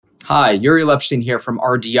Hi, Yuri Lepstein here from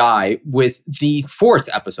RDI with the fourth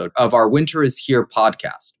episode of our Winter is Here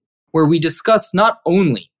podcast, where we discuss not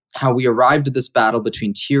only how we arrived at this battle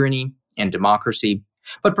between tyranny and democracy,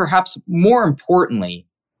 but perhaps more importantly,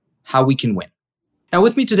 how we can win. Now,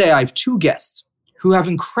 with me today, I have two guests who have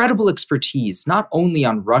incredible expertise not only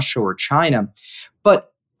on Russia or China,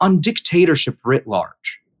 but on dictatorship writ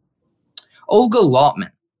large. Olga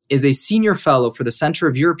Lautman is a senior fellow for the Center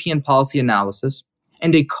of European Policy Analysis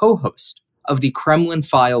and a co-host of the Kremlin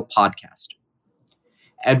File podcast.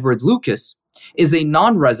 Edward Lucas is a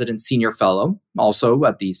non-resident senior fellow, also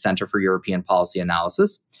at the Center for European Policy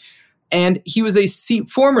Analysis, and he was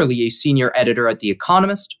formerly a senior editor at The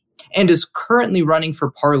Economist and is currently running for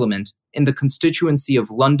parliament in the constituency of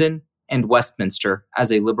London and Westminster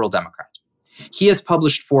as a Liberal Democrat. He has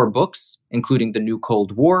published 4 books, including The New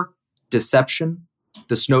Cold War, Deception,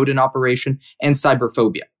 The Snowden Operation, and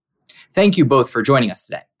Cyberphobia. Thank you both for joining us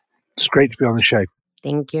today. It's great to be on the show.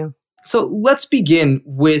 Thank you. So let's begin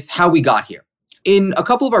with how we got here. In a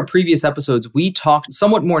couple of our previous episodes, we talked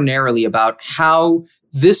somewhat more narrowly about how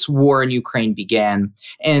this war in Ukraine began,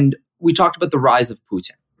 and we talked about the rise of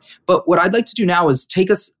Putin. But what I'd like to do now is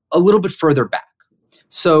take us a little bit further back.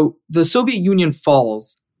 So the Soviet Union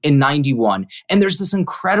falls in 91, and there's this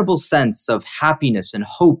incredible sense of happiness and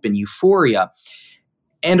hope and euphoria.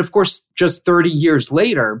 And of course, just 30 years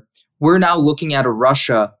later, we're now looking at a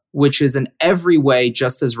Russia which is in every way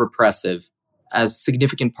just as repressive as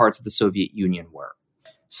significant parts of the Soviet Union were.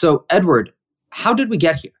 So, Edward, how did we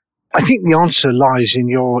get here? I think the answer lies in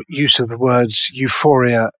your use of the words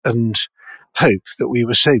euphoria and hope, that we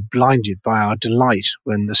were so blinded by our delight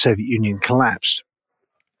when the Soviet Union collapsed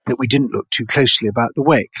that we didn't look too closely about the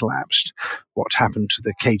way it collapsed, what happened to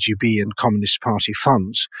the KGB and Communist Party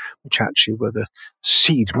funds, which actually were the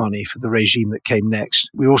seed money for the regime that came next.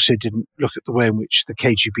 We also didn't look at the way in which the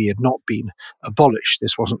KGB had not been abolished.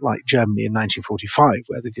 This wasn't like Germany in 1945,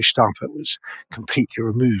 where the Gestapo was completely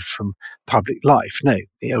removed from public life. No,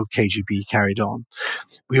 the old KGB carried on.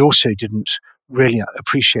 We also didn't really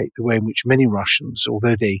appreciate the way in which many Russians,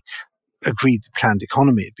 although they agreed the planned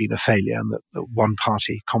economy had been a failure and that the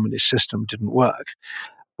one-party communist system didn't work,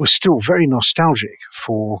 were still very nostalgic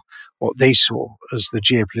for what they saw as the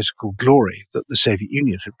geopolitical glory that the Soviet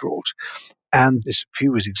Union had brought. And this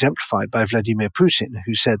view was exemplified by Vladimir Putin,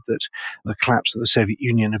 who said that the collapse of the Soviet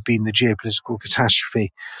Union had been the geopolitical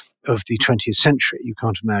catastrophe of the 20th century. You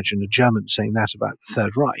can't imagine a German saying that about the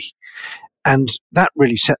Third Reich. And that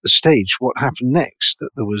really set the stage for what happened next, that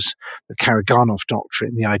there was the Karaganov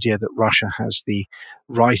Doctrine, the idea that Russia has the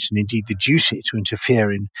right and indeed the duty to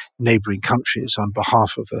interfere in neighboring countries on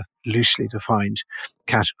behalf of a loosely defined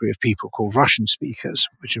category of people called Russian speakers,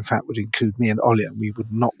 which in fact would include me and Olya, and we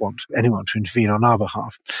would not want anyone to intervene on our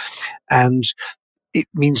behalf. And it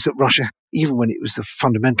means that Russia, even when it was the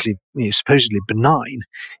fundamentally, supposedly benign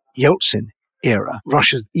Yeltsin era,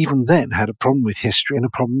 Russia even then had a problem with history and a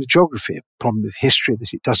problem with geography, a problem with history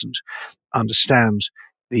that it doesn't understand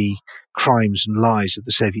the crimes and lies of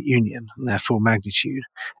the Soviet Union and their full magnitude,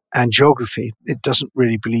 and geography, it doesn't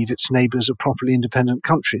really believe its neighbors are properly independent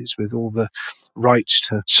countries with all the rights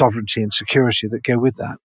to sovereignty and security that go with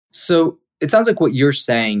that. So it sounds like what you're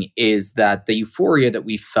saying is that the euphoria that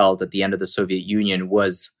we felt at the end of the Soviet Union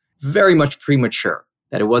was very much premature,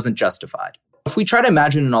 that it wasn't justified. If we try to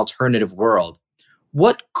imagine an alternative world,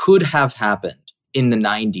 what could have happened in the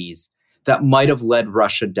 90s that might have led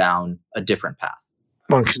Russia down a different path?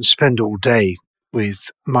 One can spend all day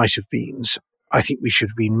with might have beens. I think we should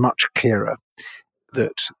have been much clearer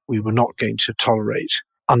that we were not going to tolerate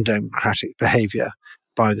undemocratic behavior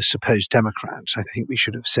by the supposed Democrats. I think we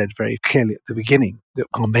should have said very clearly at the beginning that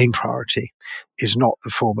our main priority is not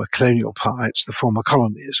the former colonial power, it's the former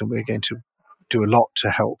colonies, and we're going to do a lot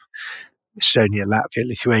to help Estonia, Latvia,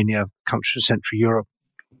 Lithuania, countries of Central Europe,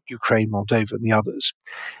 Ukraine, Moldova, and the others,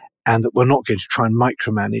 and that we're not going to try and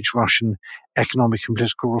micromanage Russian economic and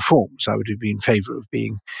political reforms. I would have been in favor of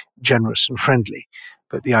being generous and friendly,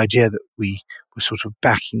 but the idea that we were sort of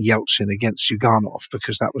backing Yeltsin against Zyuganov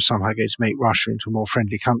because that was somehow going to make Russia into a more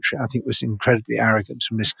friendly country, I think was incredibly arrogant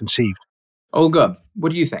and misconceived. Olga,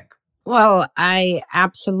 what do you think? Well, I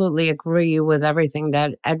absolutely agree with everything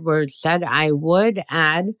that Edward said. I would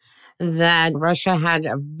add that Russia had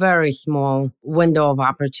a very small window of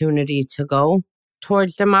opportunity to go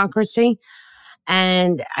towards democracy.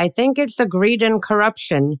 And I think it's the greed and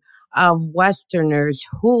corruption of Westerners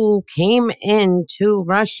who came into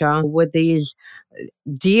Russia with these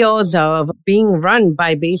deals of being run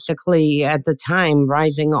by basically, at the time,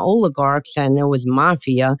 rising oligarchs, and it was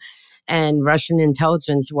mafia. and Russian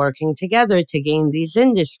intelligence working together to gain these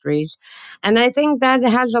industries. And I think that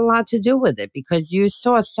has a lot to do with it because you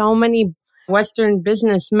saw so many Western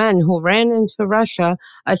businessmen who ran into Russia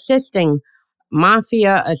assisting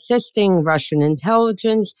mafia, assisting Russian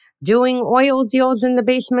intelligence, doing oil deals in the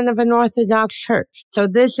basement of an Orthodox church. So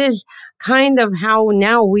this is kind of how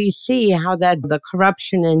now we see how that the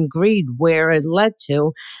corruption and greed where it led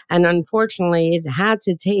to. And unfortunately, it had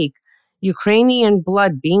to take Ukrainian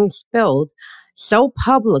blood being spilled so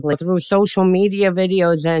publicly through social media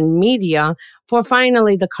videos and media for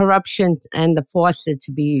finally the corruption and the faucet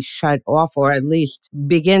to be shut off, or at least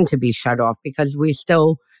begin to be shut off, because we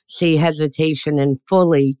still see hesitation in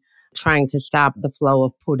fully trying to stop the flow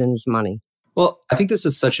of Putin's money. Well, I think this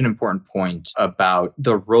is such an important point about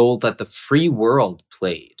the role that the free world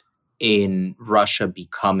played in Russia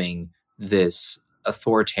becoming this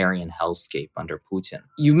authoritarian hellscape under Putin.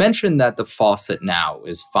 You mentioned that the faucet now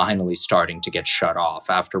is finally starting to get shut off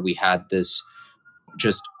after we had this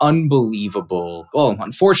just unbelievable, well,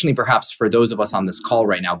 unfortunately, perhaps for those of us on this call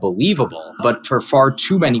right now, believable, but for far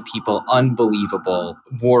too many people, unbelievable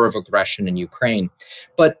war of aggression in Ukraine.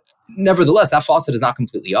 But nevertheless, that faucet is not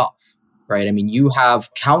completely off. Right? I mean, you have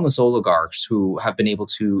countless oligarchs who have been able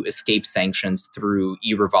to escape sanctions through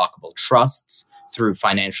irrevocable trusts, through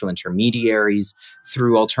financial intermediaries,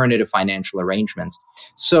 through alternative financial arrangements.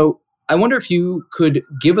 So I wonder if you could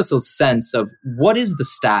give us a sense of what is the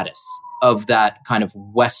status of that kind of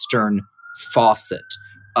Western faucet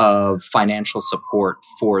of financial support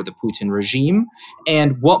for the Putin regime,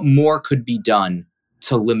 and what more could be done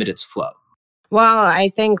to limit its flow? Well,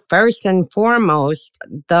 I think first and foremost,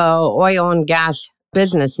 the oil and gas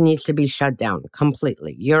business needs to be shut down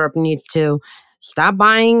completely. Europe needs to stop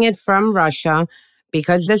buying it from Russia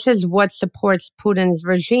because this is what supports Putin's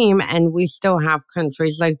regime. And we still have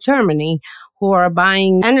countries like Germany who are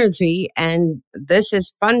buying energy. And this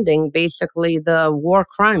is funding basically the war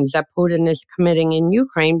crimes that Putin is committing in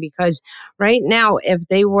Ukraine. Because right now, if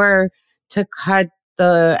they were to cut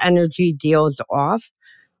the energy deals off,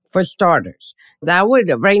 for starters, that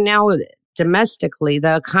would, right now, domestically,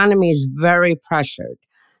 the economy is very pressured.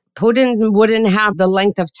 Putin wouldn't have the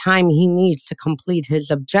length of time he needs to complete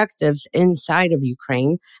his objectives inside of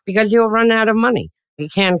Ukraine because he'll run out of money. He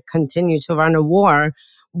can't continue to run a war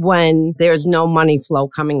when there's no money flow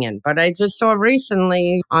coming in. But I just saw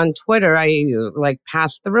recently on Twitter, I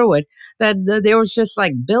passed through it, that there was just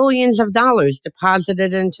billions of dollars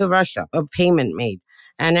deposited into Russia, a payment made.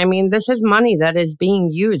 And I mean, this is money that is being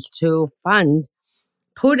used to fund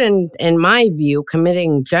Putin, in my view,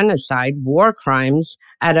 committing genocide, war crimes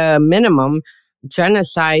at a minimum,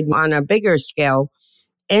 genocide on a bigger scale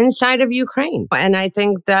inside of Ukraine. And I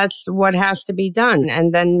think that's what has to be done.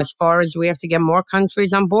 And then as far as we have to get more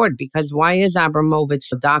countries on board, because why is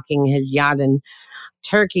Abramovich docking his yacht in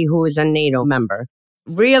Turkey, who is a NATO member?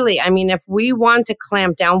 Really, I mean, if we want to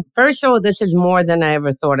clamp down, first of all, this is more than I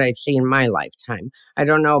ever thought I'd see in my lifetime. I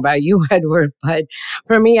don't know about you, Edward, but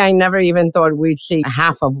for me, I never even thought we'd see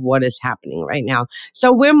half of what is happening right now.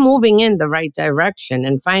 So we're moving in the right direction.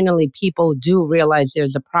 And finally, people do realize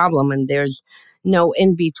there's a problem and there's no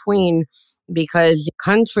in between, because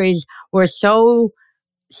countries were so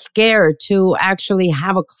scared to actually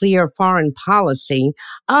have a clear foreign policy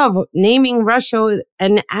of naming Russia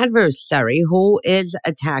an adversary who is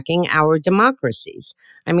attacking our democracies.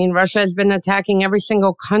 I mean, Russia has been attacking every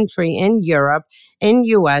single country in Europe, in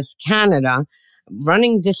US, Canada,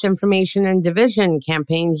 running disinformation and division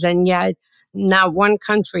campaigns, and yet not one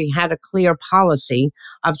country had a clear policy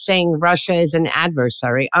of saying Russia is an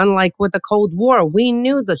adversary. Unlike with the Cold War, we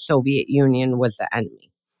knew the Soviet Union was the enemy.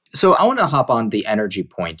 So I want to hop on the energy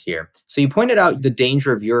point here. So you pointed out the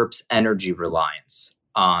danger of Europe's energy reliance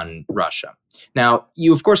on Russia. Now,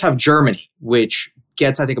 you of course have Germany, which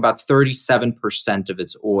gets, I think, about 37% of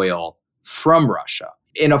its oil from Russia.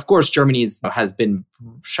 And of course, Germany has been,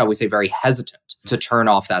 shall we say, very hesitant to turn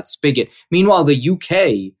off that spigot. Meanwhile, the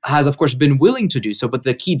UK has, of course, been willing to do so. But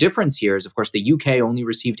the key difference here is, of course, the UK only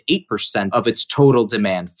received 8% of its total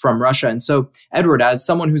demand from Russia. And so, Edward, as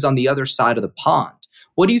someone who's on the other side of the pond,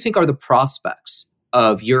 what do you think are the prospects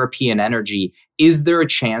of European energy? Is there a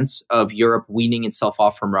chance of Europe weaning itself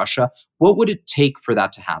off from Russia? What would it take for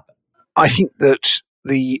that to happen? I think that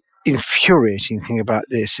the infuriating thing about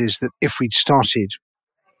this is that if we'd started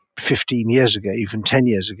 15 years ago, even 10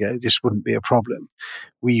 years ago, this wouldn't be a problem.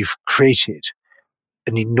 We've created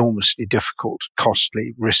an enormously difficult,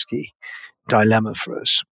 costly, risky dilemma for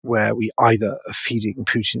us, where we either are feeding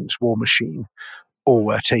Putin's war machine or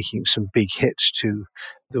we're taking some big hits to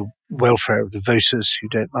the welfare of the voters who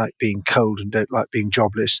don't like being cold and don't like being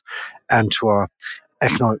jobless, and to our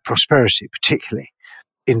economic prosperity, particularly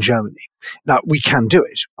in Germany. Now, we can do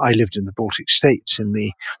it. I lived in the Baltic states in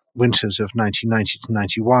the winters of 1990 to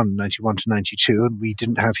 91, 91 to 92, and we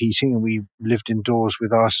didn't have heating, and we lived indoors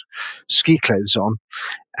with our ski clothes on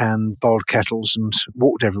and boiled kettles and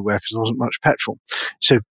walked everywhere because there wasn't much petrol.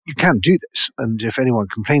 So you can do this. And if anyone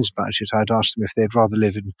complains about it, I'd ask them if they'd rather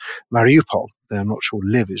live in Mariupol. I'm not sure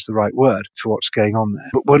live is the right word for what's going on there.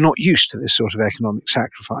 But we're not used to this sort of economic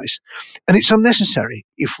sacrifice. And it's unnecessary.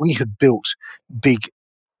 If we had built big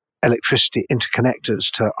electricity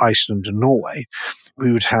interconnectors to Iceland and Norway,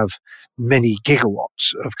 we would have many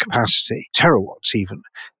gigawatts of capacity, terawatts even,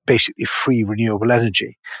 basically free renewable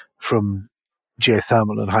energy from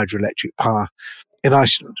geothermal and hydroelectric power in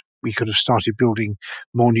Iceland. We could have started building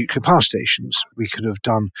more nuclear power stations. We could have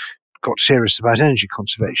got serious about energy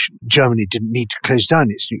conservation. Germany didn't need to close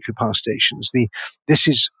down its nuclear power stations. To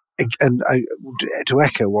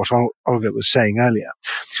echo what Olga was saying earlier,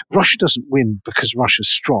 Russia doesn't win because Russia's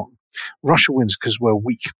strong. Russia wins because we're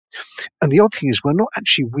weak. And the odd thing is we're not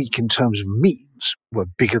actually weak in terms of means. We're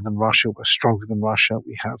bigger than Russia. We're stronger than Russia.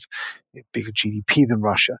 We have a bigger GDP than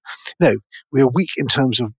Russia. No, we are weak in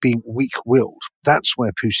terms of being weak-willed. That's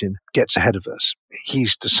where Putin gets ahead of us.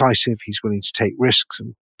 He's decisive. He's willing to take risks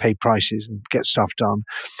and pay prices and get stuff done.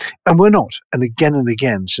 And we're not. And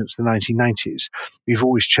again, since the 1990s, we've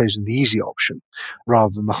always chosen the easy option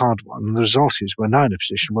rather than the hard one. And the result is we're now in a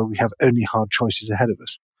position where we have only hard choices ahead of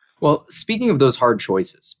us. Well, speaking of those hard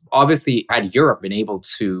choices, obviously, had Europe been able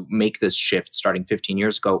to make this shift starting 15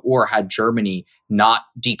 years ago, or had Germany not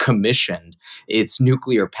decommissioned its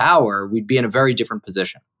nuclear power, we'd be in a very different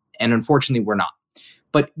position. And unfortunately, we're not.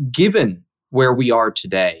 But given where we are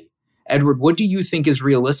today, Edward, what do you think is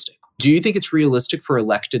realistic? Do you think it's realistic for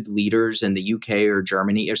elected leaders in the UK or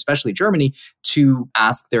Germany, especially Germany, to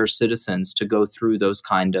ask their citizens to go through those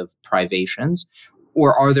kind of privations?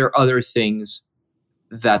 Or are there other things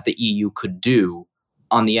that the EU could do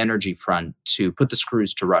on the energy front to put the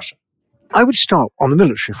screws to Russia? I would start on the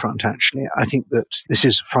military front, actually. I think that this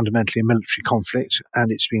is fundamentally a military conflict,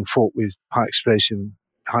 and it's being fought with high explosive and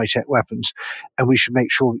high-tech weapons, and we should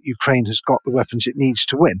make sure that Ukraine has got the weapons it needs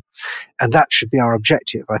to win. And that should be our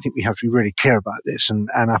objective. I think we have to be really clear about this, and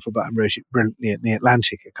Anne Applebaum wrote it brilliantly in The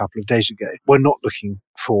Atlantic a couple of days ago. We're not looking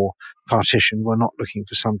for partition. We're not looking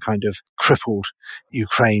for some kind of crippled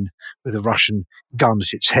Ukraine with a Russian gun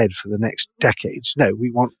at its head for the next decades. No,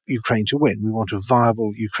 we want Ukraine to win. We want a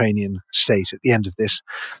viable Ukrainian state at the end of this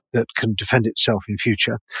that can defend itself in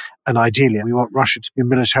future. And ideally, we want Russia to be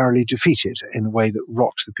militarily defeated in a way that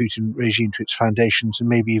rocks the Putin regime to its foundations and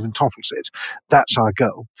maybe even topples it. That's our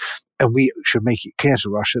goal. And we should make it clear to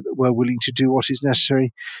Russia that we're willing to do what is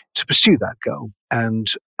necessary to pursue that goal.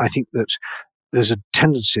 And I think that there's a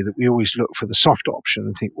tendency that we always look for the soft option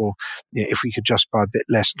and think, well, if we could just buy a bit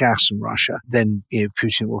less gas from Russia, then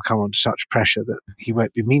Putin will come under such pressure that he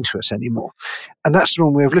won't be mean to us anymore. And that's the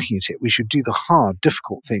wrong way of looking at it. We should do the hard,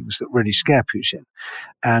 difficult things that really scare Putin.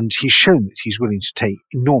 And he's shown that he's willing to take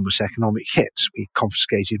enormous economic hits. We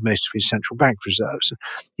confiscated most of his central bank reserves.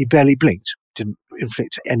 He barely blinked. Didn't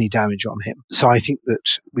inflict any damage on him. So I think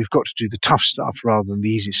that we've got to do the tough stuff rather than the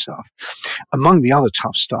easy stuff. Among the other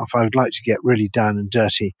tough stuff, I would like to get really down and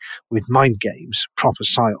dirty with mind games, proper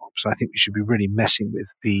psyops. I think we should be really messing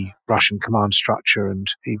with the Russian command structure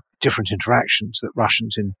and the different interactions that Russian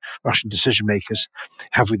decision makers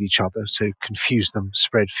have with each other to confuse them,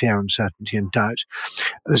 spread fear, uncertainty, and doubt.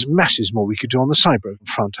 There's masses more we could do on the cyber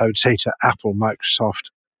front. I would say to Apple,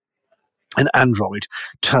 Microsoft, and Android,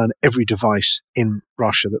 turn every device in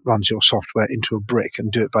Russia that runs your software into a brick and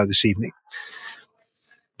do it by this evening.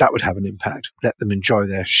 That would have an impact. Let them enjoy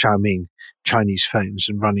their Xiaomi Chinese phones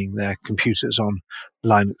and running their computers on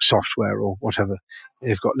Linux software or whatever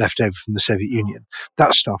they've got left over from the Soviet Union.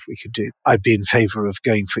 That stuff we could do. I'd be in favor of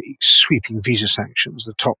going for sweeping visa sanctions.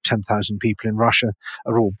 The top 10,000 people in Russia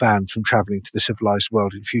are all banned from traveling to the civilized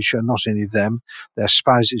world in future. Not only them, their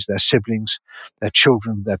spouses, their siblings, their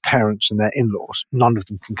children, their parents, and their in-laws. None of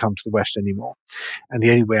them can come to the West anymore. And the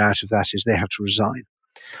only way out of that is they have to resign.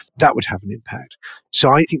 That would have an impact.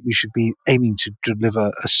 So I think we should be aiming to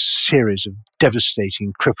deliver a series of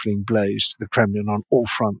devastating, crippling blows to the Kremlin on all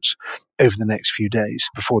fronts over the next few days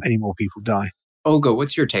before any more people die. Olga,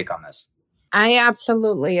 what's your take on this? I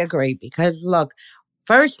absolutely agree because, look,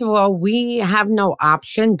 first of all, we have no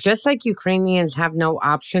option, just like Ukrainians have no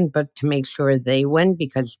option but to make sure they win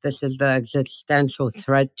because this is the existential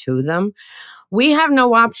threat to them. We have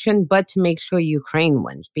no option but to make sure Ukraine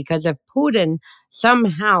wins because if Putin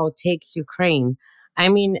somehow takes Ukraine, I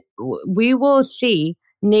mean, we will see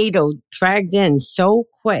NATO dragged in so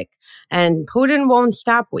quick. And Putin won't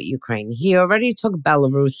stop with Ukraine. He already took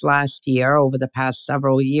Belarus last year over the past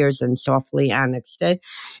several years and softly annexed it.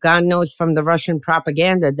 God knows from the Russian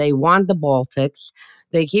propaganda, they want the Baltics.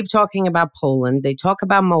 They keep talking about Poland. They talk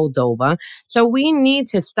about Moldova. So we need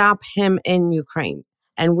to stop him in Ukraine.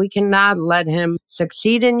 And we cannot let him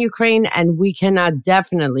succeed in Ukraine. And we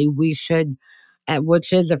should,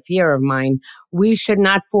 which is a fear of mine, we should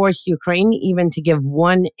not force Ukraine even to give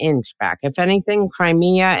 1 inch back. If anything,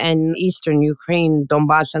 Crimea and Eastern Ukraine,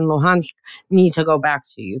 Donbass and Luhansk need to go back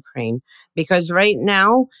to Ukraine. Because right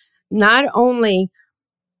now, not only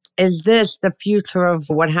is this the future of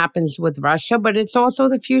what happens with Russia, but it's also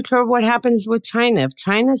the future of what happens with China. If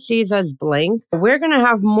China sees us blink, we're going to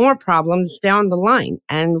have more problems down the line.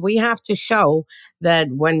 And we have to show that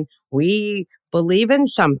when we believe in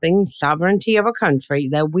something, sovereignty of a country,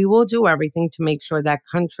 that we will do everything to make sure that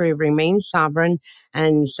country remains sovereign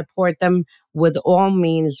and support them with all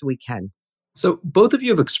means we can. So both of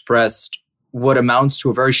you have expressed what amounts to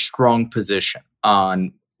a very strong position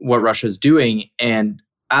on what Russia's doing and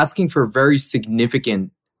asking for very significant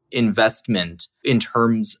investment in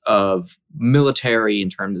terms of military, in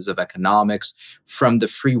terms of economics from the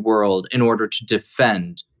free world in order to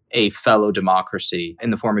defend a fellow democracy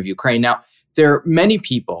in the form of Ukraine. Now, there are many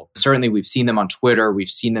people, certainly we've seen them on Twitter, we've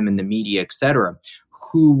seen them in the media, etc.,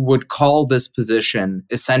 who would call this position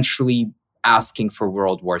essentially asking for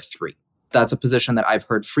World War III. That's a position that I've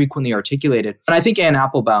heard frequently articulated. And I think Anne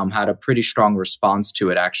Applebaum had a pretty strong response to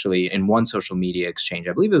it, actually, in one social media exchange.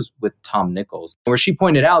 I believe it was with Tom Nichols, where she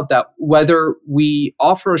pointed out that whether we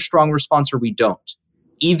offer a strong response or we don't,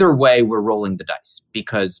 either way, we're rolling the dice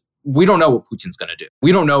because we don't know what Putin's going to do.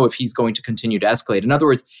 We don't know if he's going to continue to escalate. In other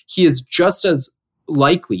words, he is just as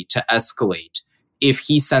likely to escalate if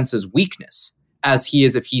he senses weakness as he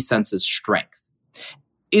is if he senses strength.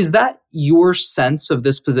 Is that your sense of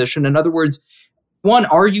this position? In other words, one,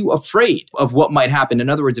 are you afraid of what might happen? In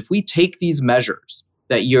other words, if we take these measures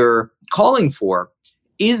that you're calling for,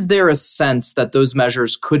 is there a sense that those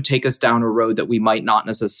measures could take us down a road that we might not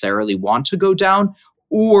necessarily want to go down?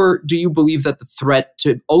 Or do you believe that the threat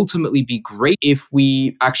to ultimately be great if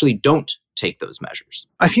we actually don't take those measures?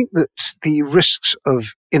 I think that the risks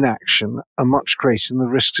of inaction are much greater than the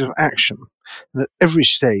risks of action. And at every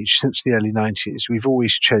stage since the early 90s, we've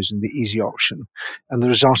always chosen the easy option. And the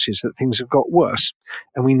result is that things have got worse.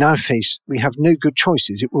 And we have no good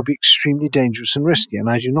choices. It will be extremely dangerous and risky. And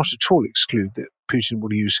I do not at all exclude that Putin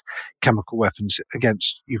will use chemical weapons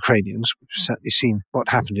against Ukrainians. We've certainly seen what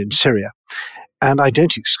happened in Syria. And I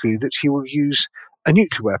don't exclude that he will use a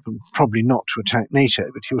nuclear weapon, probably not to attack NATO,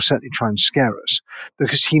 but he will certainly try and scare us,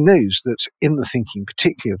 because he knows that in the thinking,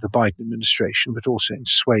 particularly of the Biden administration, but also in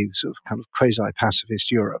swathes of kind of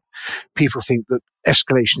quasi-pacifist Europe, people think that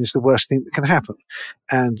escalation is the worst thing that can happen.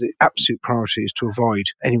 And the absolute priority is to avoid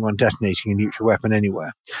anyone detonating a nuclear weapon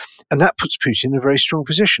anywhere. And that puts Putin in a very strong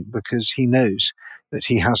position, because he knows that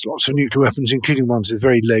he has lots of nuclear weapons, including ones with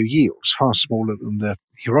very low yields, far smaller than the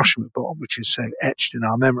Hiroshima bomb, which is so etched in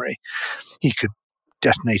our memory. He could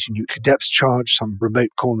detonate a nuclear depth charge, some remote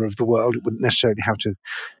corner of the world. It wouldn't necessarily have to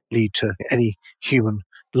lead to any human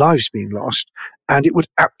lives being lost. And it would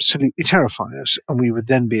absolutely terrify us. And we would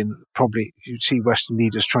then be in, probably, you'd see Western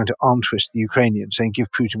leaders trying to arm twist the Ukrainians, saying, give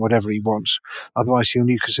Putin whatever he wants, otherwise he'll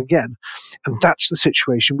nuke us again. And that's the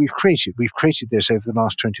situation we've created. We've created this over the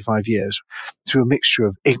last 25 years through a mixture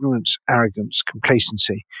of ignorance, arrogance,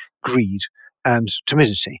 complacency, greed, and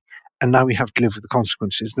timidity. And now we have to live with the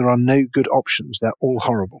consequences. There are no good options. They're all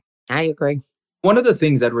horrible. I agree. One of the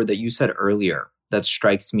things, Edward, that you said earlier that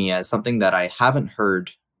strikes me as something that I haven't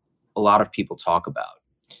heard a lot of people talk about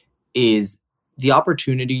is the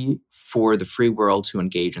opportunity for the free world to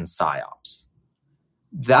engage in psyops.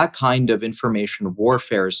 That kind of information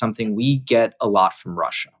warfare is something we get a lot from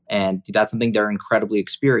Russia. And that's something they're incredibly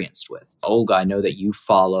experienced with. Olga, I know that you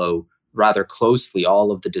follow rather closely all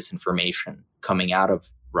of the disinformation coming out of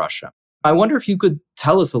Russia. I wonder if you could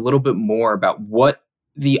tell us a little bit more about what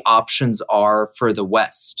the options are for the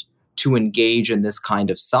West to engage in this kind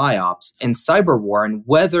of psyops and cyber war, and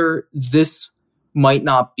whether this might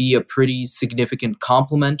not be a pretty significant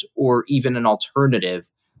complement or even an alternative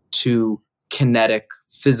to kinetic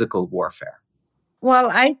physical warfare. Well,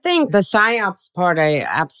 I think the psyops part, I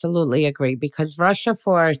absolutely agree, because Russia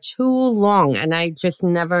for too long, and I just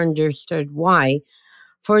never understood why,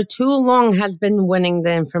 for too long has been winning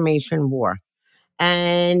the information war.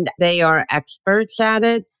 And they are experts at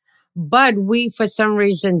it. But we, for some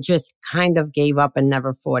reason, just kind of gave up and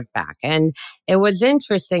never fought back. And it was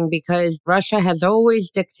interesting because Russia has always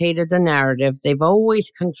dictated the narrative. They've always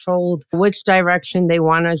controlled which direction they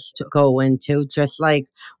want us to go into. Just like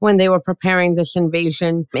when they were preparing this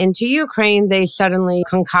invasion into Ukraine, they suddenly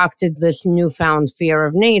concocted this newfound fear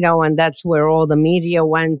of NATO. And that's where all the media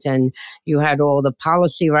went. And you had all the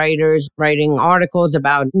policy writers writing articles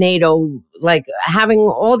about NATO, like having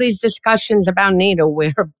all these discussions about NATO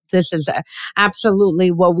where this is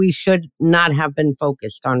absolutely what we should not have been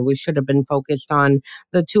focused on. We should have been focused on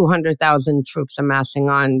the 200,000 troops amassing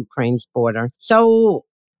on Ukraine's border. So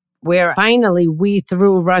where finally we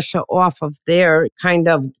threw Russia off of their kind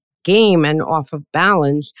of game and off of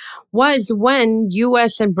balance was when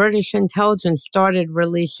US and British intelligence started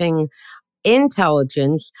releasing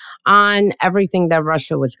intelligence on everything that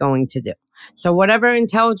Russia was going to do. So whatever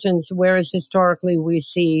intelligence, whereas historically we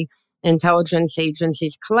see intelligence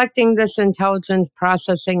agencies collecting this intelligence,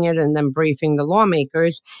 processing it, and then briefing the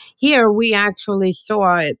lawmakers, here we actually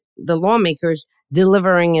saw the lawmakers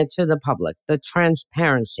delivering it to the public, the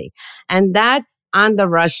transparency. And that on the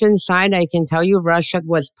Russian side, I can tell you Russia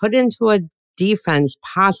was put into a defense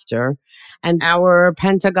posture. And our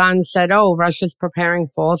Pentagon said, oh, Russia's preparing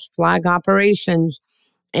false flag operations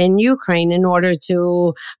in Ukraine in order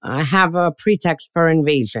to have a pretext for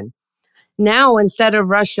invasion. Now, instead of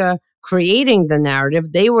Russia creating the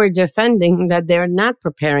narrative, they were defending that they're not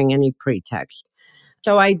preparing any pretext.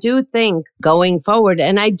 So I do think going forward,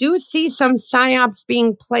 and I do see some psyops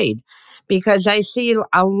being played because I see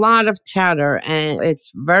a lot of chatter, and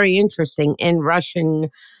it's very interesting in Russian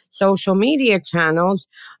social media channels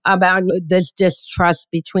about this distrust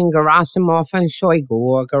between Gerasimov and Shoigu,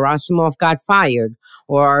 or Gerasimov got fired,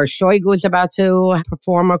 or Shoigu is about to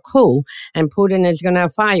perform a coup and Putin is going to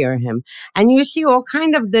fire him. And you see all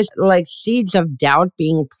kind of this like seeds of doubt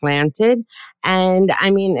being planted. And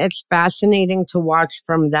I mean, it's fascinating to watch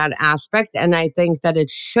from that aspect. And I think that it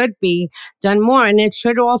should be done more. And it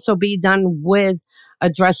should also be done with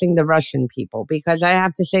addressing the Russian people, because I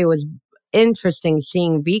have to say it was interesting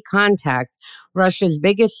seeing VKontakte, Russia's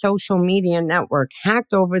biggest social media network,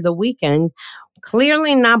 hacked over the weekend,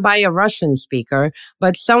 clearly not by a Russian speaker,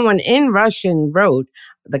 but someone in Russian wrote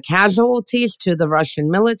the casualties to the Russian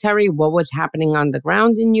military, what was happening on the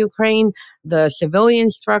ground in Ukraine, the civilian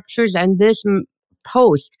structures, and this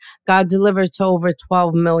post got delivered to over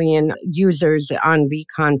 12 million users on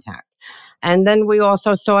VKontakte. And then we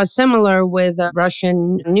also saw a similar with a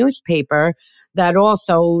Russian newspaper that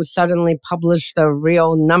also suddenly published the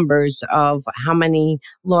real numbers of how many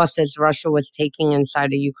losses Russia was taking inside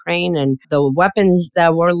of Ukraine and the weapons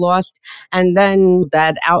that were lost. And then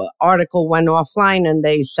that article went offline and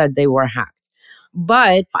they said they were hacked.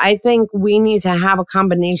 But I think we need to have a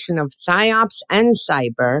combination of psyops and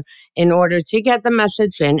cyber in order to get the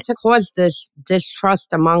message in, to cause this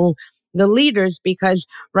distrust among the leaders, because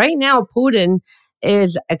right now Putin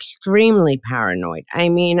is extremely paranoid. I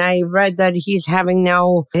mean, I read that he's having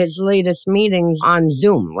now his latest meetings on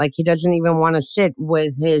Zoom. Like he doesn't even want to sit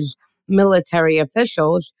with his military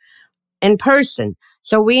officials in person.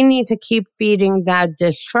 So we need to keep feeding that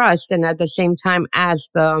distrust. And at the same time, as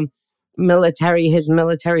the his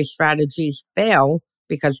military strategies fail,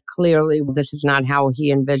 because clearly this is not how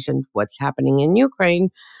he envisioned what's happening in Ukraine,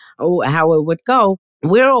 how it would go.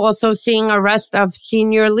 We're also seeing arrest of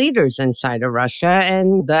senior leaders inside of Russia,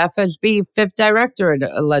 and the FSB 5th directorate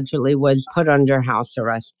allegedly was put under house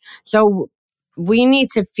arrest. So we need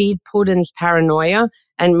to feed Putin's paranoia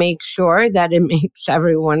and make sure that it makes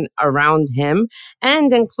everyone around him,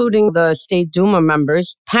 and including the State Duma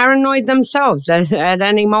members, paranoid themselves that at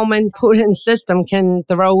any moment Putin's system can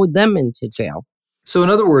throw them into jail. So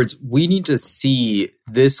in other words, we need to see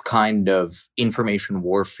this kind of information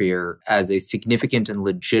warfare as a significant and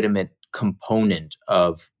legitimate component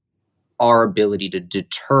of our ability to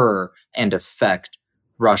deter and affect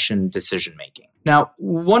Russian decision-making. Now,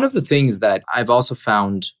 one of the things that I've also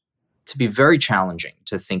found to be very challenging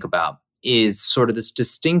to think about is sort of this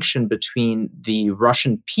distinction between the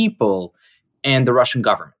Russian people and the Russian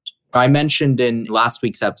government. I mentioned in last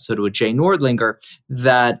week's episode with Jay Nordlinger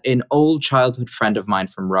that an old childhood friend of mine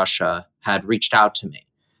from Russia had reached out to me,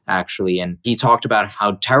 actually, and he talked about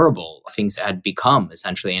how terrible things had become,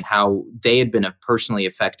 essentially, and how they had been personally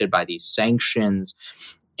affected by these sanctions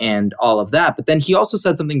and all of that. But then he also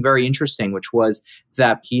said something very interesting, which was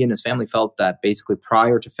that he and his family felt that basically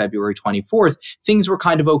prior to February 24th, things were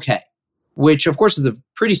kind of okay. Which, of course, is a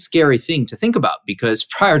pretty scary thing to think about, because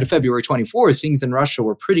prior to February 24th, things in Russia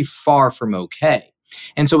were pretty far from okay.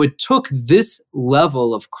 And so it took this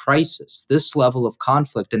level of crisis, this level of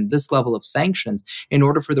conflict, and this level of sanctions in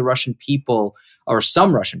order for the Russian people, or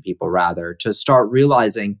some Russian people rather, to start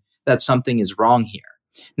realizing that something is wrong here.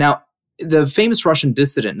 Now, the famous Russian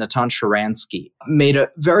dissident Natan Sharansky made a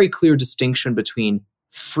very clear distinction between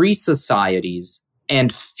free societies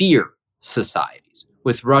and fear societies,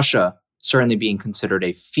 with Russia certainly being considered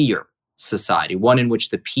a fear society, one in which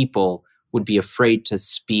the people would be afraid to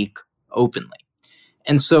speak openly.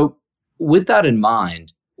 And so, with that in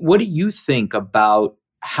mind, what do you think about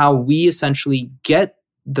how we essentially get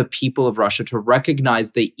the people of Russia to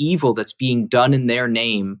recognize the evil that's being done in their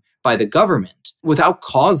name by the government without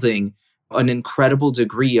causing an incredible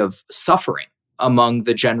degree of suffering among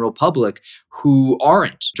the general public who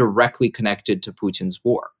aren't directly connected to Putin's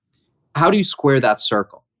war? How do you square that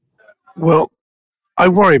circle? Well, I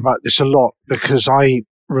worry about this a lot because I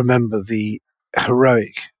remember the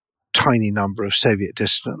heroic tiny number of Soviet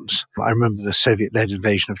dissidents. I remember the Soviet-led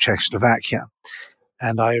invasion of Czechoslovakia,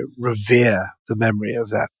 and I revere the memory of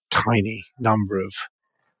that tiny number of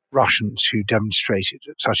Russians who demonstrated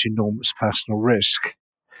at such enormous personal risk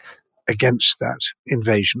against that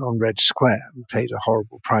invasion on Red Square and paid a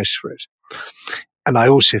horrible price for it. And I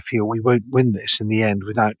also feel we won't win this in the end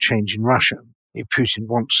without change in Russia. If Putin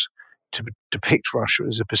wants to depict Russia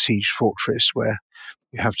as a besieged fortress where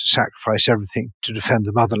you have to sacrifice everything to defend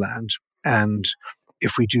the motherland, and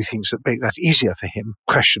if we do things that make that easier for him,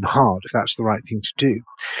 question hard if that's the right thing to do.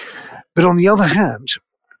 But on the other hand,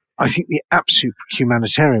 I think the absolute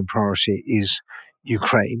humanitarian priority is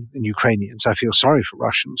Ukraine and Ukrainians. I feel sorry for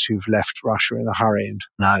Russians who've left Russia in a hurry and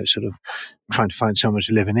now sort of trying to find somewhere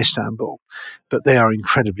to live in Istanbul. But they are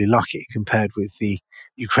incredibly lucky compared with the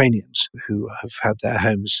Ukrainians who have had their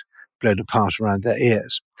homes blown apart around their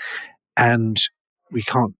ears. And we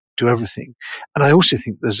can't do everything. And I also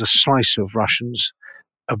think there's a slice of Russians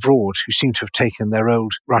abroad who seem to have taken their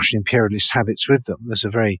old Russian imperialist habits with them. There's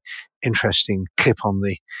a very interesting clip on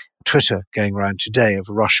the Twitter going around today of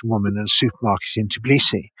a Russian woman in a supermarket in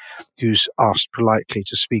Tbilisi who's asked politely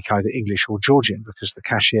to speak either English or Georgian because the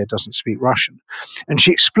cashier doesn't speak Russian. And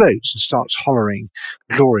she explodes and starts hollering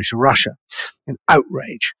glory to Russia in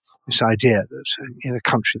outrage. This idea that in a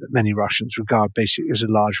country that many Russians regard basically as a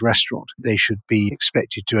large restaurant, they should be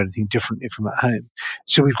expected to do anything differently from at home.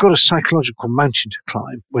 So we've got a psychological mountain to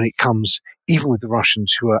climb when it comes, even with the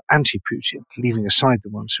Russians who are anti-Putin, leaving aside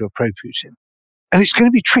the ones who are pro-Putin. And it's going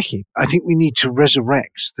to be tricky. I think we need to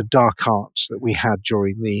resurrect the dark arts that we had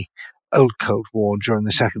during the old Cold War, during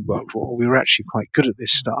the Second World War. We were actually quite good at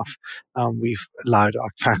this stuff. We've allowed our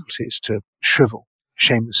faculties to shrivel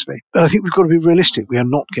shamelessly. But I think we've got to be realistic. We are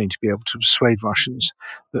not going to be able to persuade Russians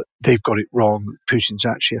that they've got it wrong, Putin's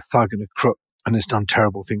actually a thug and a crook and has done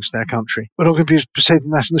terrible things to their country. We're not going to be able to persuade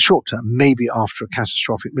them that in the short term, maybe after a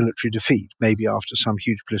catastrophic military defeat, maybe after some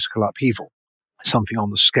huge political upheaval. Something on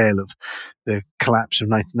the scale of the collapse of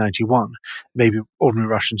 1991, maybe ordinary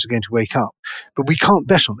Russians are going to wake up. But we can't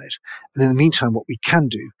bet on it. And in the meantime, what we can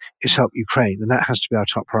do is help Ukraine, and that has to be our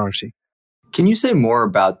top priority. Can you say more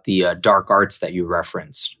about the dark arts that you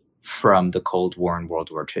referenced from the Cold War and World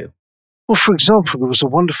War II? Well, for example, there was a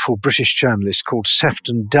wonderful British journalist called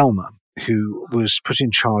Sefton Delmer who was put in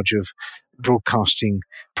charge of broadcasting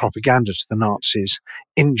propaganda to the Nazis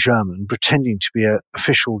in German, pretending to be an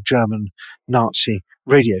official German Nazi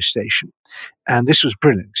radio station. And this was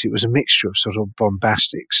brilliant because it was a mixture of sort of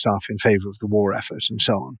bombastic stuff in favor of the war effort and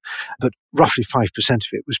so on. But roughly 5% of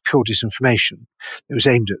it was pure disinformation. It was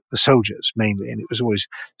aimed at the soldiers mainly, and it was always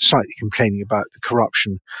slightly complaining about the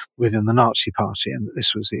corruption within the Nazi party and that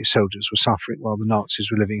this was the soldiers were suffering while the Nazis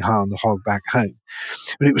were living high on the hog back home.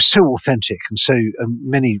 But it was so authentic and so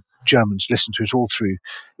many Germans listened to it all through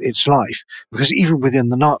its life, because even within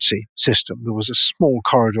the Nazi system, there was a small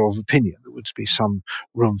corridor of opinion. There would be some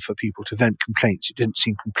room for people to vent complaints. It didn't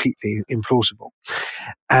seem completely implausible.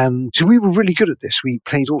 And so we were really good at this. We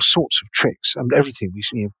played all sorts of tricks and everything.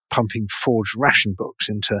 We were pumping forged ration books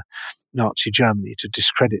into Nazi Germany to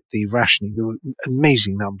discredit the rationing. There were an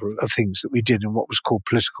amazing number of things that we did in what was called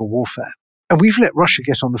political warfare. And we've let Russia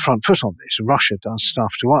get on the front foot on this. Russia does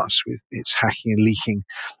stuff to us with its hacking and leaking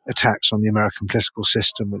attacks on the American political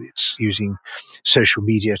system, when it's using social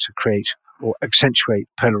media to create or accentuate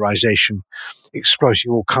polarization,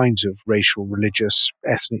 exploiting all kinds of racial, religious,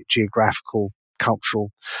 ethnic, geographical,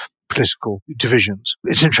 cultural, political divisions.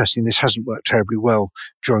 It's interesting, this hasn't worked terribly well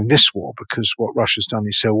during this war because what Russia's done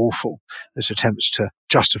is so awful. There's attempts to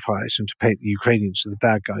justify it and to paint the Ukrainians as the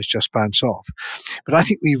bad guys just bounce off. But I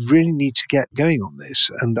think we really need to get going on this.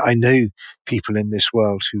 And I know people in this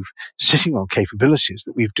world who've sitting on capabilities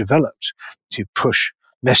that we've developed to push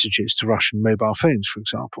messages to Russian mobile phones, for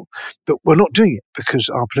example. But we're not doing it because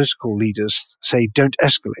our political leaders say, don't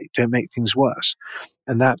escalate, don't make things worse.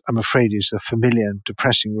 And that, I'm afraid, is the familiar and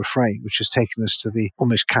depressing refrain, which has taken us to the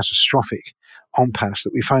almost catastrophic impasse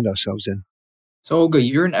that we find ourselves in. So, Olga,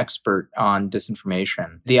 you're an expert on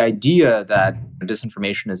disinformation. The idea that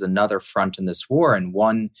disinformation is another front in this war, and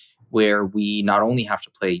one where we not only have to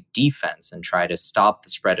play defense and try to stop the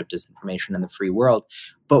spread of disinformation in the free world,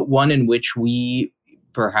 but one in which we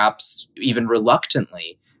perhaps even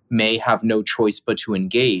reluctantly may have no choice but to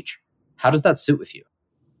engage. How does that sit with you?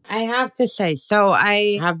 I have to say, so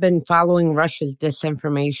I have been following Russia's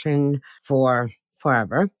disinformation for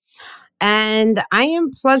forever. And I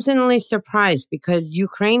am pleasantly surprised because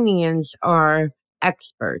Ukrainians are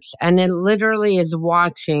experts and it literally is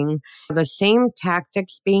watching the same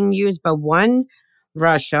tactics being used, but one,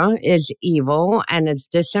 Russia is evil and it's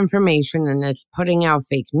disinformation and it's putting out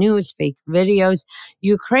fake news, fake videos.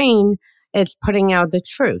 Ukraine, it's putting out the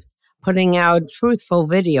truth, putting out truthful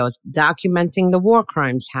videos, documenting the war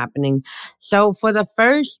crimes happening. So for the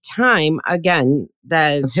first time, again,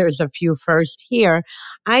 that there's a few first here,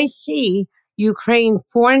 I see Ukraine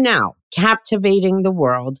for now captivating the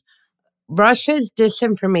world. Russia's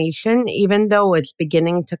disinformation, even though it's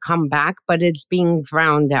beginning to come back, but it's being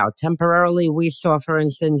drowned out. Temporarily, we saw, for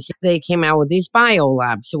instance, they came out with these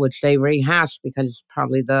biolabs, which they rehashed because it's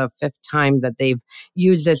probably the fifth time that they've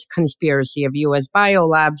used this conspiracy of U.S.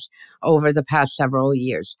 biolabs over the past several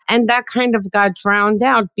years. And that kind of got drowned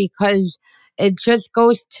out because it just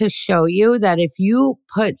goes to show you that if you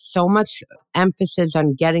put so much emphasis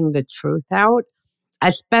on getting the truth out,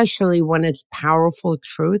 especially when it's powerful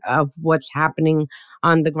truth of what's happening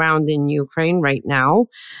on the ground in Ukraine right now,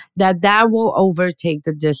 that will overtake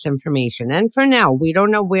the disinformation. And for now, we don't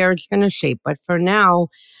know where it's going to shape, but for now,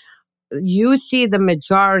 you see the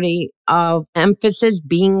majority of emphasis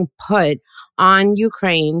being put on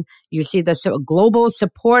Ukraine. You see the global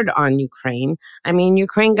support on Ukraine. I mean,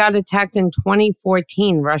 Ukraine got attacked in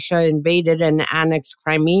 2014. Russia invaded and annexed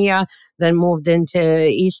Crimea, then moved into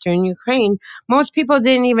eastern Ukraine. Most people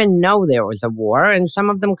didn't even know there was a war, and some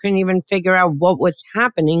of them couldn't even figure out what was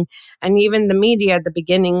happening. And even the media at the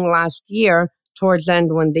beginning last year, towards the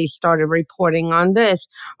end when they started reporting on this,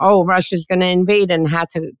 oh, Russia's going to invade, and had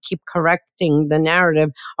to keep correcting the narrative.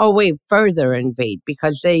 Oh, wait, further invade,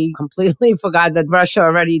 because they completely forgot that Russia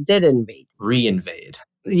already did invade. Reinvade.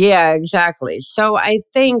 Yeah, exactly. So I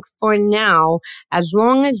think for now, as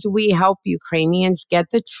long as we help Ukrainians get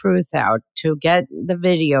the truth out, to get the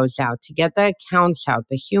videos out, to get the accounts out,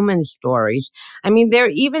 the human stories. I mean, they're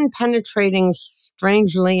even penetrating,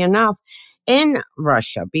 strangely enough, in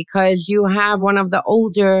Russia, because you have one of the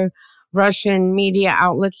older Russian media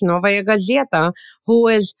outlets, Novaya Gazeta, who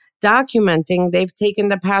is documenting. They've taken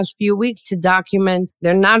the past few weeks to document.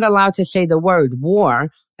 They're not allowed to say the word war.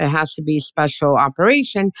 It has to be special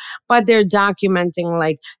operation, but they're documenting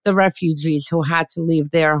like the refugees who had to leave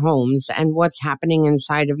their homes and what's happening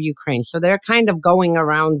inside of Ukraine. So they're kind of going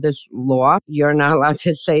around this law. You're not allowed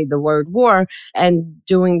to say the word war, and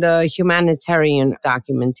doing the humanitarian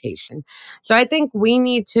documentation. So I think we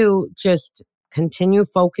need to just continue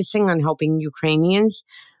focusing on helping Ukrainians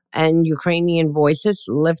and Ukrainian voices,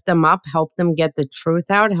 lift them up, help them get the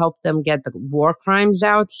truth out, help them get the war crimes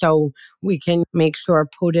out, so we can make sure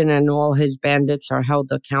Putin and all his bandits are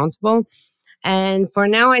held accountable. And for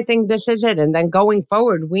now, I think this is it. And then going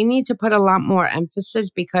forward, we need to put a lot more emphasis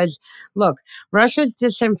because, look, Russia's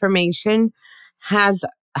disinformation has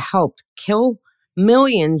helped kill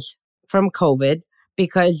millions from COVID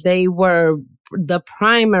because they were the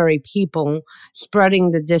primary people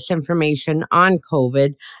spreading the disinformation on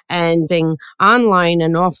COVID and online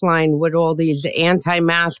and offline with all these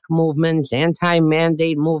anti-mask movements,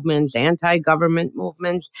 anti-mandate movements, anti-government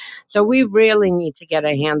movements. So we really need to get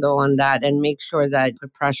a handle on that and make sure that we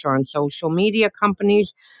put pressure on social media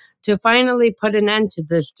companies to finally put an end to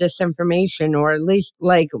this disinformation, or at least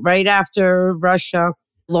like right after Russia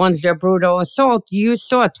launched their brutal assault, you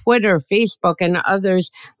saw Twitter, Facebook, and others.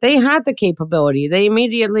 They had the capability. They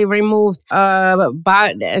immediately removed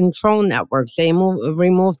bot and troll networks. They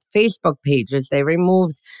removed Facebook pages. They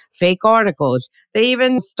removed fake articles. They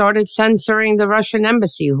even started censoring the Russian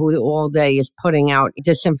embassy, who all day is putting out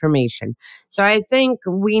disinformation. So I think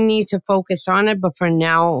we need to focus on it. But for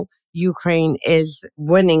now, Ukraine is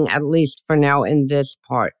winning, at least for now, in this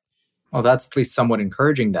part. Well, that's at least somewhat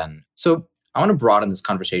encouraging then. So I want to broaden this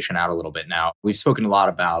conversation out a little bit now. We've spoken a lot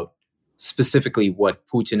about specifically what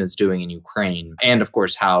Putin is doing in Ukraine, and of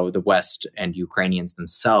course, how the West and Ukrainians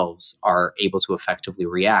themselves are able to effectively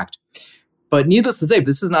react. But needless to say,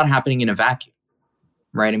 this is not happening in a vacuum,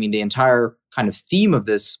 right? I mean, the entire kind of theme of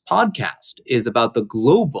this podcast is about the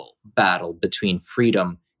global battle between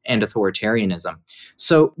freedom and authoritarianism.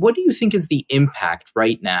 So, what do you think is the impact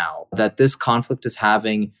right now that this conflict is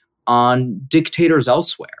having on dictators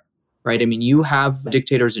elsewhere? Right? I mean, you have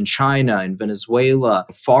dictators in China and Venezuela,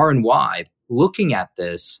 far and wide, looking at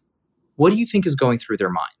this. What do you think is going through their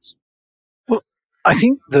minds? Well, I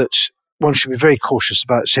think that one should be very cautious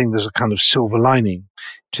about saying there's a kind of silver lining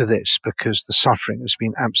to this, because the suffering has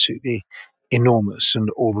been absolutely enormous and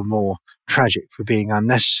all the more tragic for being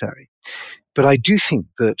unnecessary. But I do think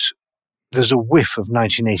that there's a whiff of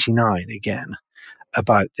 1989 again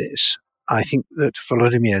about this. I think that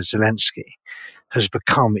Volodymyr Zelensky has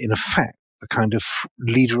become, in effect, the kind of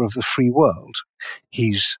leader of the free world.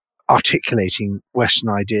 He's articulating Western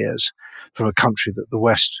ideas from a country that the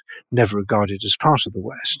West never regarded as part of the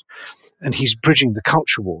West. And he's bridging the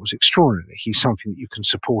culture wars extraordinarily. He's something that you can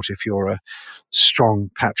support if you're a strong,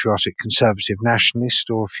 patriotic, conservative nationalist,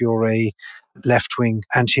 or if you're a left-wing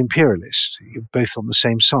anti-imperialist. You're both on the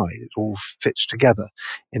same side. It all fits together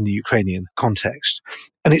in the Ukrainian context.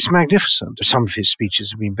 And it's magnificent. Some of his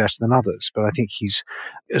speeches have been better than others, but I think he's,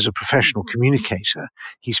 as a professional communicator,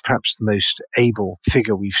 he's perhaps the most able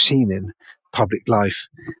figure we've seen in public life,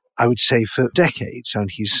 I would say, for decades.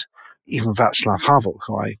 And he's, even Václav Havel,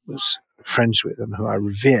 who I was friends with and who I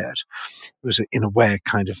revered, was in a way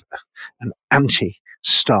kind of an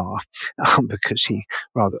anti-star, because he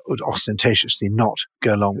rather would ostentatiously not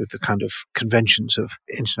go along with the kind of conventions of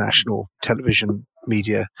international television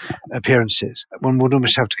media appearances. One would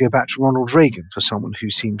almost have to go back to Ronald Reagan for someone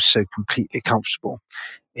who seems so completely comfortable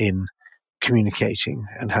in communicating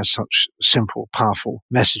and has such simple, powerful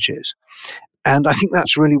messages. And I think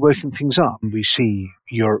that's really woken things up. We see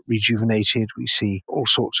Europe rejuvenated. We see all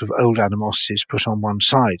sorts of old animosities put on one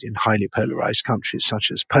side in highly polarized countries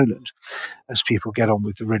such as Poland, as people get on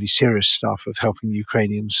with the really serious stuff of helping the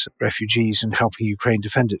Ukrainians, refugees, and helping Ukraine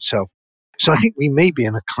defend itself. So I think we may be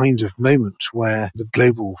in a kind of moment where the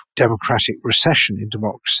global democratic recession in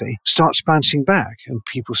democracy starts bouncing back, and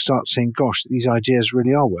people start saying, gosh, these ideas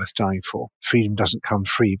really are worth dying for. Freedom doesn't come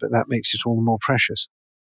free, but that makes it all the more precious.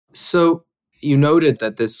 So you noted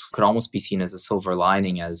that this could almost be seen as a silver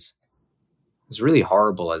lining, as really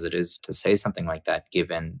horrible as it is to say something like that,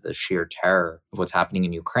 given the sheer terror of what's happening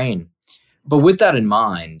in Ukraine. But with that in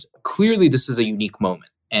mind, clearly this is a unique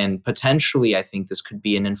moment. And potentially, I think this could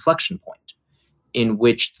be an inflection point in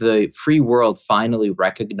which the free world finally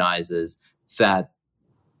recognizes that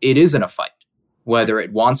it is in a fight, whether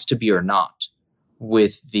it wants to be or not,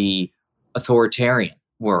 with the authoritarian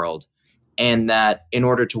world. And that in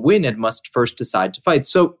order to win, it must first decide to fight.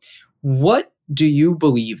 So what do you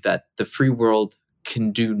believe that the free world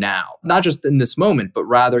can do now, not just in this moment, but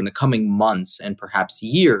rather in the coming months and perhaps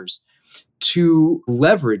years, to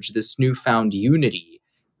leverage this newfound unity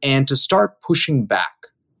and to start pushing back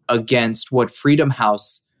against what Freedom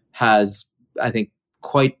House has, I think,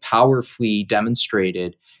 quite powerfully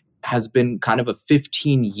demonstrated has been kind of a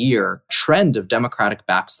 15-year trend of democratic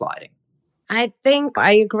backsliding? I think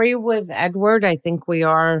I agree with Edward. I think we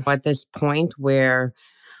are at this point where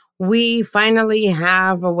we finally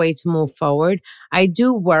have a way to move forward. I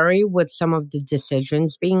do worry with some of the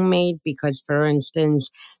decisions being made because, for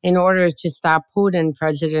instance, in order to stop Putin,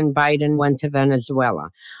 President Biden went to Venezuela.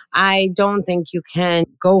 I don't think you can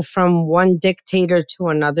go from one dictator to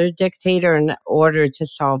another dictator in order to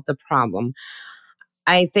solve the problem.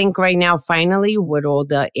 I think right now, finally, with all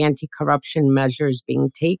the anti-corruption measures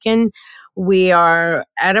being taken, we are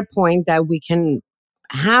at a point that we can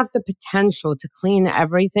have the potential to clean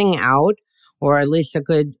everything out, or at least a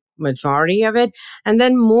good majority of it, and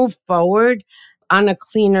then move forward on a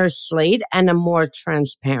cleaner slate and a more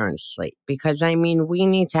transparent slate. Because, I mean, we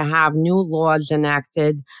need to have new laws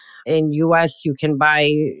enacted. In U.S., you can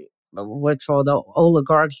buy, which all the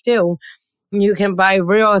oligarchs do, you can buy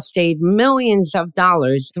real estate, millions of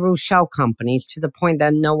dollars, through shell companies, to the point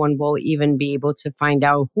that no one will even be able to find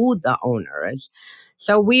out who the owner is.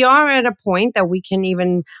 So we are at a point that we can,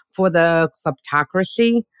 even for the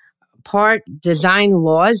kleptocracy part, design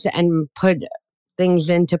laws and put things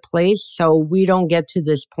into place so we don't get to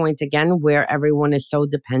this point again where everyone is so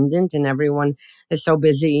dependent and everyone is so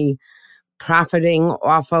busy profiting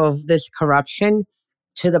off of this corruption,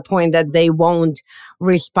 to the point that they won't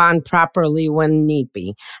respond properly when need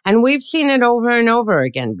be. And we've seen it over and over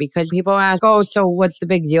again, because people ask, oh, so what's the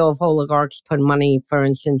big deal if oligarchs put money, for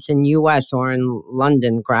instance, in US or in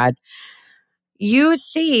London, grad? You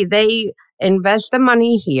see, they invest the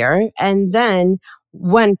money here, and then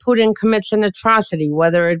when Putin commits an atrocity,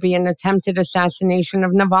 whether it be an attempted assassination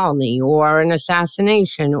of Navalny or an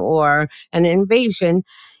assassination or an invasion,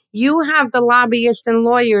 You have the lobbyists and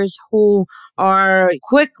lawyers who are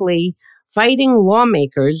quickly fighting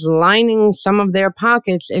lawmakers, lining some of their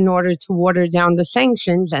pockets in order to water down the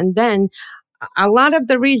sanctions. And then a lot of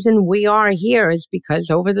the reason we are here is because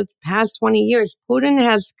over the past 20 years, Putin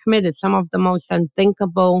has committed some of the most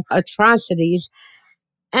unthinkable atrocities.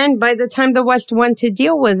 And by the time the West went to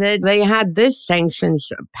deal with it, they had this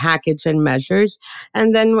sanctions package and measures.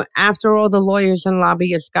 And then after all the lawyers and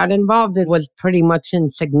lobbyists got involved, it was pretty much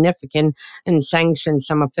insignificant and sanctioned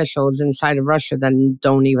some officials inside of Russia that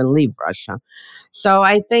don't even leave Russia. So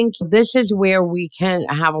I think this is where we can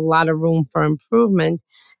have a lot of room for improvement.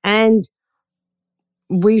 And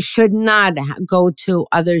we should not go to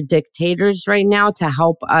other dictators right now to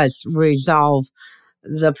help us resolve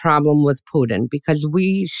the problem with Putin, because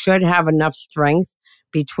we should have enough strength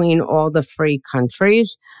between all the free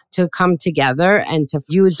countries to come together and to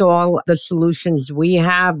use all the solutions we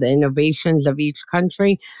have, the innovations of each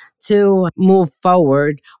country to move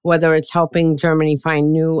forward, whether it's helping Germany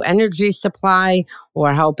find new energy supply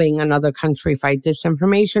or helping another country fight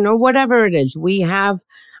disinformation or whatever it is. We have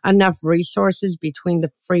enough resources between the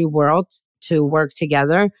free world to work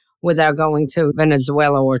together without going to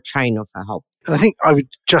Venezuela or China for help. And I think I would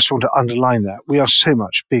just want to underline that we are so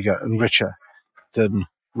much bigger and richer than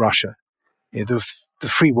Russia. The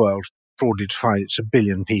free world, broadly defined, it's 1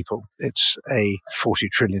 billion people. It's a 40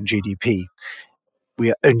 trillion GDP.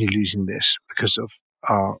 We are only losing this because of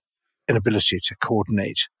our inability to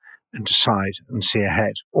coordinate and decide and see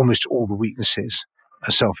ahead. Almost all the weaknesses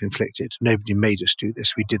are self-inflicted. Nobody made us do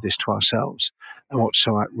this. We did this to ourselves. And what's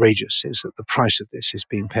so outrageous is that the price of this is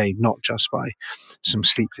being paid not just by some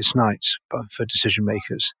sleepless nights but for decision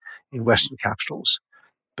makers in Western capitals,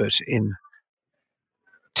 but in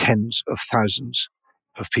tens of thousands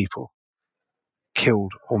of people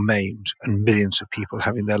killed or maimed and millions of people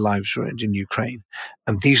having their lives ruined in Ukraine.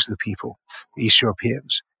 And these are the people, the East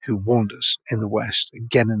Europeans, who warned us in the West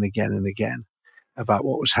again and again and again about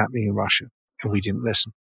what was happening in Russia, and we didn't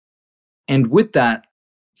listen. And with that,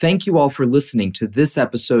 thank you all for listening to this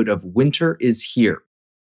episode of Winter is Here,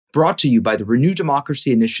 brought to you by the Renew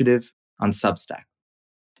Democracy Initiative on Substack.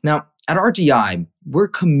 Now, at RDI, we're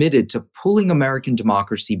committed to pulling American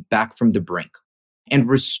democracy back from the brink and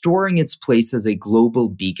restoring its place as a global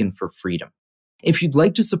beacon for freedom. If you'd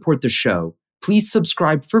like to support the show, please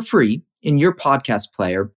subscribe for free in your podcast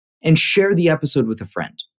player and share the episode with a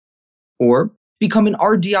friend. Or become an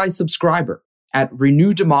RDI subscriber at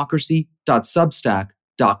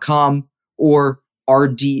renewdemocracy.substack.com or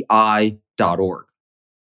rdi.org.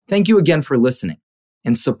 Thank you again for listening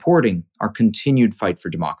and supporting our continued fight for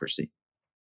democracy.